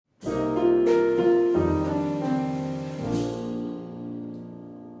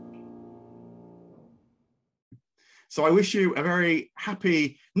So I wish you a very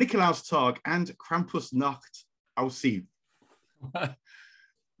happy Nikolaustag and Krampusnacht. I'll see you.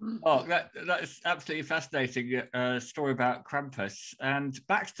 Oh, that's absolutely fascinating story about Krampus. And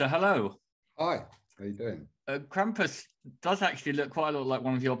Baxter, hello. Hi, how you doing? Krampus does actually look quite a lot like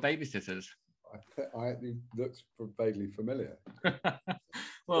one of your babysitters. It looks vaguely familiar.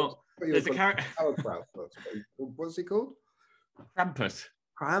 Well, there's a character. What's he called? Krampus.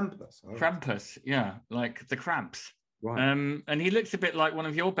 Krampus. Oh. Krampus, yeah, like the cramps. Right. And he looks a bit like one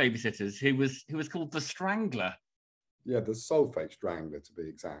of your babysitters, who was called the Strangler. Yeah, the sulfate strangler, to be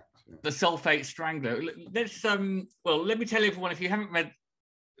exact. Yeah. The sulfate strangler. Let's well, let me tell everyone, if you haven't read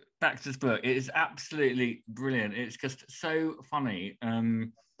Baxter's book, it is absolutely brilliant. It's just so funny,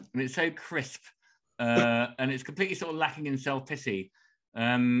 and it's so crisp, and it's completely sort of lacking in self-pity.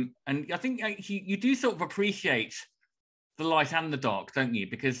 And I think you do sort of appreciate the light and the dark, don't you?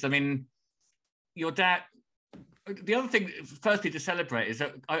 Because I mean, your dad. The other thing, firstly, to celebrate is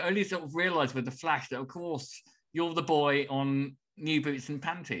that I only sort of realised with the flash that, of course, you're the boy on New Boots and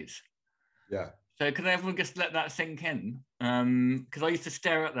Panties. Yeah. So can everyone just let that sink in? Because I used to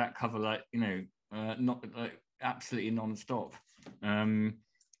stare at that cover like, not like absolutely non-stop.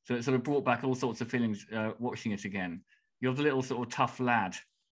 So it sort of brought back all sorts of feelings watching it again. You're the little sort of tough lad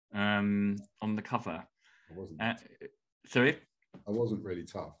on the cover. I wasn't. Sorry? I wasn't really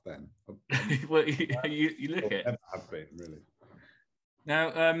tough then. Well, you look it. Never have been, really.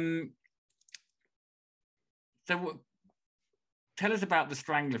 Now, so tell us about the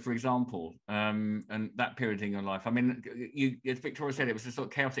Strangler, for example, and that period in your life. I mean, as Victoria said, it was a sort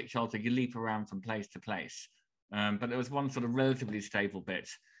of chaotic childhood. You leap around from place to place. But there was one sort of relatively stable bit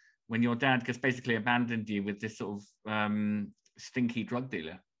when your dad just basically abandoned you with this sort of stinky drug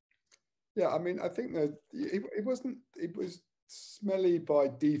dealer. Yeah, I mean, I think that it was smelly by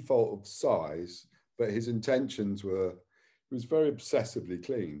default of size, but his intentions were, he was very obsessively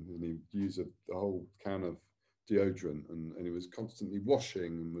clean, and he'd use a whole can of deodorant, and he was constantly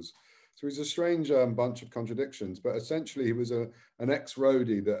washing, and was, so he was a strange bunch of contradictions. But essentially he was an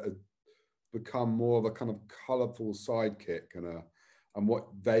ex-roadie that had become more of a kind of colourful sidekick and what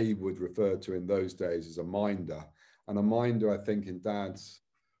they would refer to in those days as a minder. And a minder, I think, in Dad's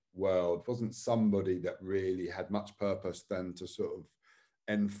world, wasn't somebody that really had much purpose than to sort of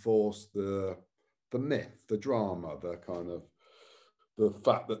enforce the myth, the drama, the kind of the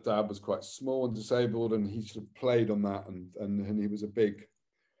fact that Dad was quite small and disabled, and he sort of played on that, and he was it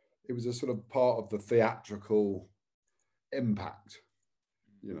was a sort of part of the theatrical impact,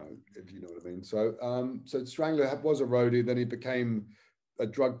 you know, if you know what I mean. So Strangler was a roadie, then he became a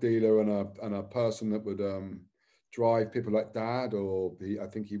drug dealer and a person that would drive people like Dad, or I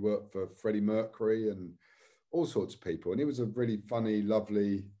think he worked for Freddie Mercury and all sorts of people. And he was a really funny,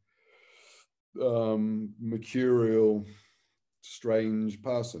 lovely, mercurial, strange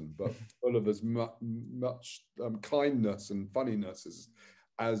person, but full of as much kindness and funniness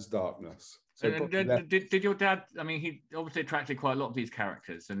as darkness. So did your dad, I mean, he obviously attracted quite a lot of these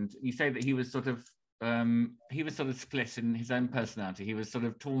characters, and you say that he was sort of split in his own personality. He was sort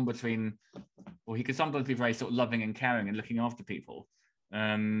of torn between, or he could sometimes be very sort of loving and caring and looking after people,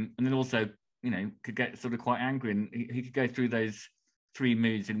 and then also, you know, could get sort of quite angry, and he could go through those three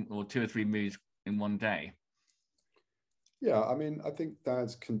moods or two or three moods in one day. Yeah, I mean, I think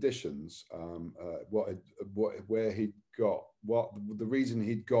Dad's conditions, where he'd got, the reason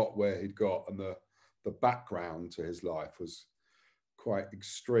he'd got where he'd got, and the background to his life was quite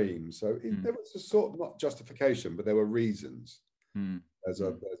extreme. So there was a sort of, not justification, but there were reasons. There's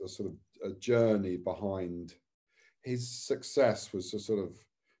a sort of a journey behind his success. Was a sort of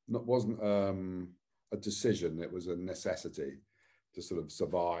wasn't a decision. It was a necessity to sort of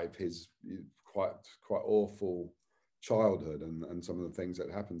survive his quite awful childhood and some of the things that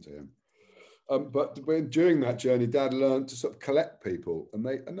happened to him. But during that journey, Dad learned to sort of collect people, and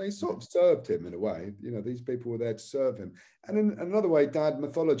they sort of served him in a way. You know, these people were there to serve him. And in another way, Dad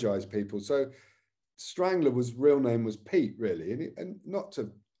mythologized people. So Strangler real name was Pete, really, and not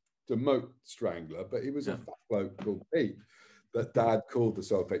to demote Strangler, but he was a fat bloke called Pete that Dad called the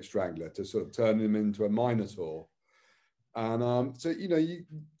Sulfate Strangler to sort of turn him into a minotaur. And so, you know,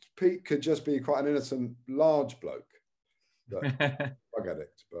 Pete could just be quite an innocent, large bloke, drug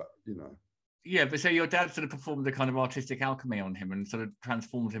addict, but you know. Yeah, but so your dad sort of performed a kind of artistic alchemy on him and sort of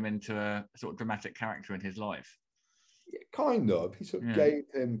transformed him into a sort of dramatic character in his life. Yeah, kind of. He sort of gave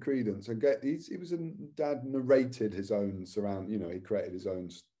him credence, and Dad narrated his own you know, he created his own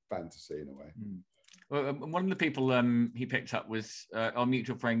fantasy in a way. Well, one of the people he picked up was our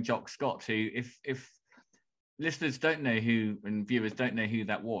mutual friend Jock Scott, who, if listeners don't know who, and viewers don't know who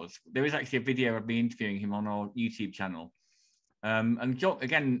that was, there is actually a video of me interviewing him on our YouTube channel. And Jock,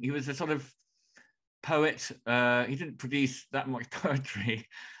 again, he was a sort of poet. He didn't produce that much poetry.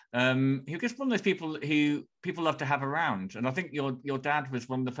 He was just one of those people who people love to have around. And I think your dad was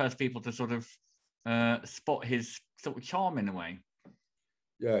one of the first people to sort of spot his sort of charm in a way.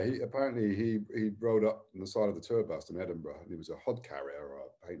 Yeah, he rode up on the side of the tour bus in Edinburgh, and he was a hod carrier or a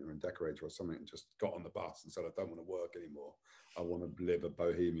painter and decorator or something, and just got on the bus and said, "I don't want to work anymore. I want to live a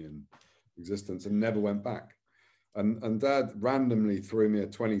bohemian existence," and never went back. And Dad randomly threw me a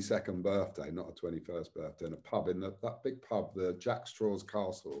 22nd birthday, not a 21st birthday, in a pub, in that big pub, the Jack Straw's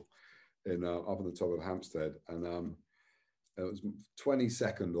Castle, in up on the top of Hampstead, and it was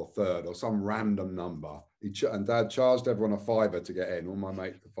 22nd or 3rd or some random number. And Dad charged everyone a fiver to get in, all my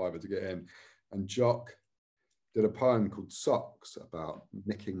mates a fiver to get in. And Jock did a poem called Socks about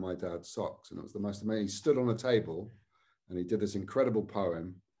nicking my dad's socks. And it was the most amazing. He stood on a table and he did this incredible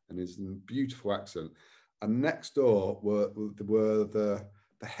poem and his beautiful accent. And next door were the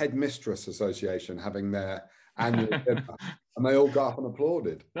Headmistress Association having their annual dinner. And they all got up and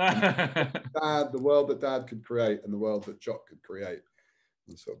applauded. And the world that Dad could create and the world that Jock could create.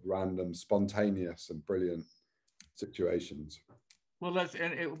 And sort of random, spontaneous and brilliant situations. Well,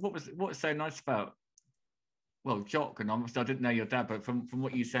 what's so nice about, well, Jock, and obviously I didn't know your dad, but from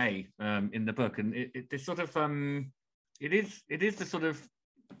what you say in the book, and this sort of it is the sort of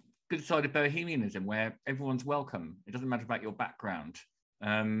good side of bohemianism where everyone's welcome. It doesn't matter about your background,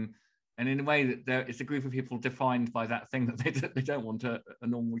 and in a way that it's a group of people defined by that thing that they don't want a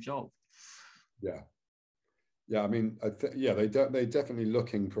normal job. Yeah. Yeah, I mean, they're definitely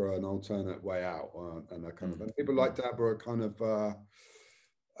looking for an alternate way out, and that kind of. And people like Dad were kind of, that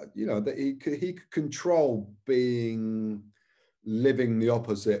he could control living the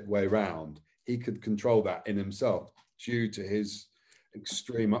opposite way round. He could control that in himself due to his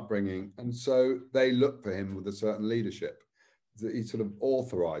extreme upbringing, and so they looked for him with a certain leadership. He sort of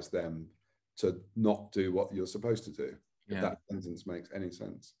authorized them to not do what you're supposed to do. Yeah. If that sentence makes any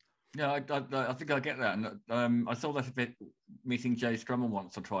sense. No, I think I get that, and I saw that a bit meeting Jay Strummer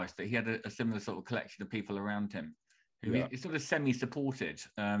once or twice, that he had a similar sort of collection of people around him who he sort of semi-supported,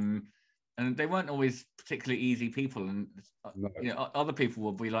 and they weren't always particularly easy people, and other people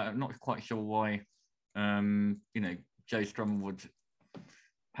would be like, I'm not quite sure why, Jay Strummer would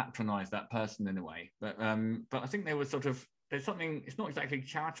patronize that person in a way, but I think they were sort of, there's something, it's not exactly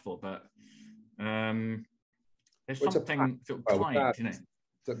charitable, but there's something sort of kind,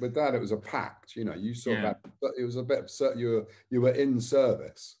 With Dad, it was a pact, you sort of had, it was a bit of, you were in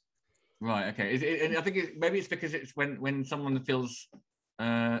service. Right, okay. And I think maybe it's because it's when someone feels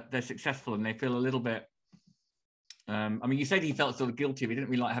they're successful and they feel a little bit, I mean, you said he felt sort of guilty, he didn't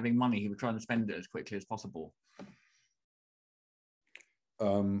really like having money, he would try and spend it as quickly as possible.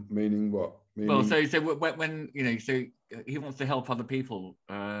 Meaning what? Well, so when so he wants to help other people,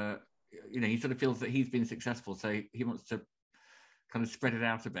 he sort of feels that he's been successful, so he wants to kind of spread it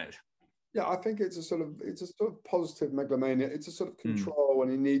out a bit. Yeah, I think it's a sort of positive megalomania. It's a sort of control,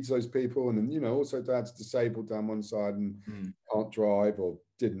 and he needs those people. And then, also Dad's disabled down one side and can't drive, or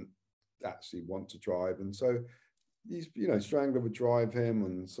didn't actually want to drive, and so he's, Strangler would drive him,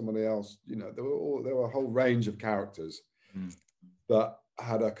 and somebody else. There were a whole range of characters that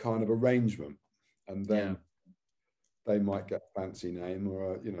had a kind of arrangement, and then they might get a fancy name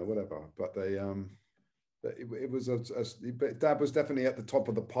or whatever, but they it was Dad was definitely at the top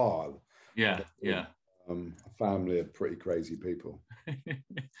of the pile. Yeah. A family of pretty crazy people.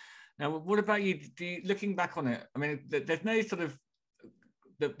 Now, what about you? Looking back on it, I mean, there's no sort of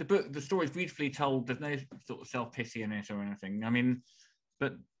the book, the story is beautifully told. There's no sort of self-pity in it or anything. I mean,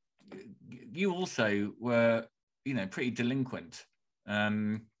 but you also were, pretty delinquent,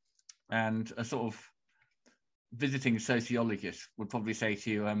 and a sort of visiting sociologist would probably say to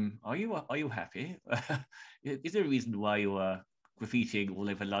you, are you happy? Is there a reason why you are graffitiing all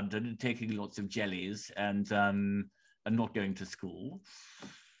over London and taking lots of jellies and not going to school?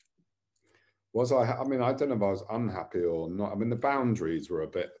 Was I? I mean, I don't know if I was unhappy or not. I mean, the boundaries were a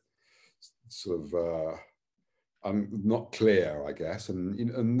bit sort of not clear, I guess,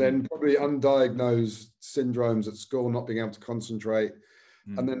 and then probably undiagnosed syndromes at school, not being able to concentrate,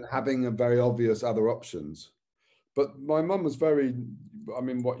 and then having a very obvious other options. But my mum was very, I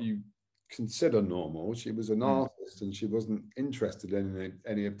mean, what you consider normal. She was an artist, and she wasn't interested in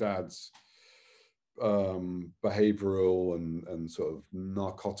any of Dad's behavioural and sort of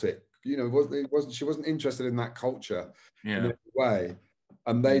narcotic. She wasn't interested in that culture in any way.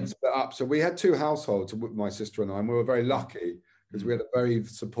 And they'd split up. So we had two households, my sister and I, and we were very lucky because we had a very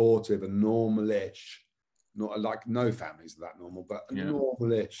supportive and normal-ish not like no families are that normal, but a Yeah.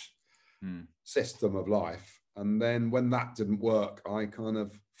 normal-ish system of life. And then when that didn't work, I kind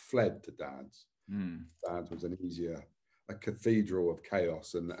of fled to Dad's. Dad's was a cathedral of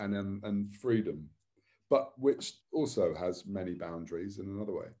chaos and freedom, but which also has many boundaries in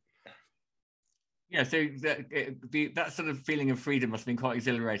another way. Yeah, so that sort of feeling of freedom must have been quite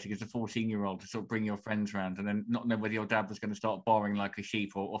exhilarating as a 14-year-old to sort of bring your friends around and then not know whether your dad was going to start barring like a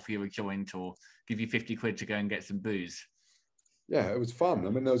sheep or offer you a joint or give you 50 quid to go and get some booze. Yeah, it was fun. I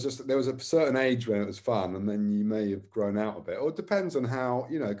mean, there was a certain age when it was fun, and then you may have grown out a bit. Or it depends on how,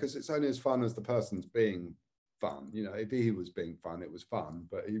 because it's only as fun as the person's being fun. If he was being fun, it was fun,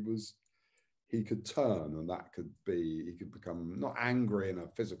 but he could turn, and he could become not angry in a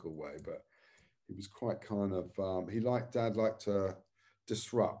physical way, but he was quite kind of, Dad liked to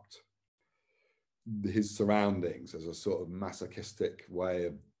disrupt his surroundings as a sort of masochistic way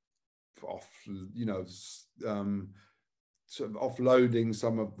of sort of offloading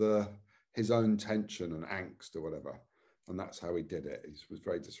some of his own tension and angst or whatever. And that's how he did it. He was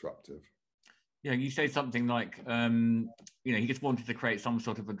very disruptive. Yeah, you say something like, he just wanted to create some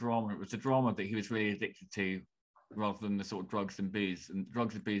sort of a drama. It was a drama that he was really addicted to rather than the sort of drugs and booze. And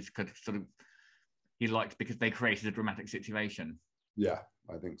drugs and booze could sort of, he liked because they created a dramatic situation. Yeah,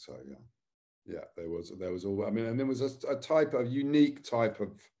 I think so, yeah. Yeah, there was all, I mean, and there was a unique type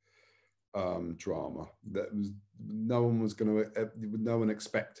of drama that was no one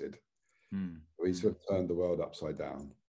expected. He sort of turned the world upside down.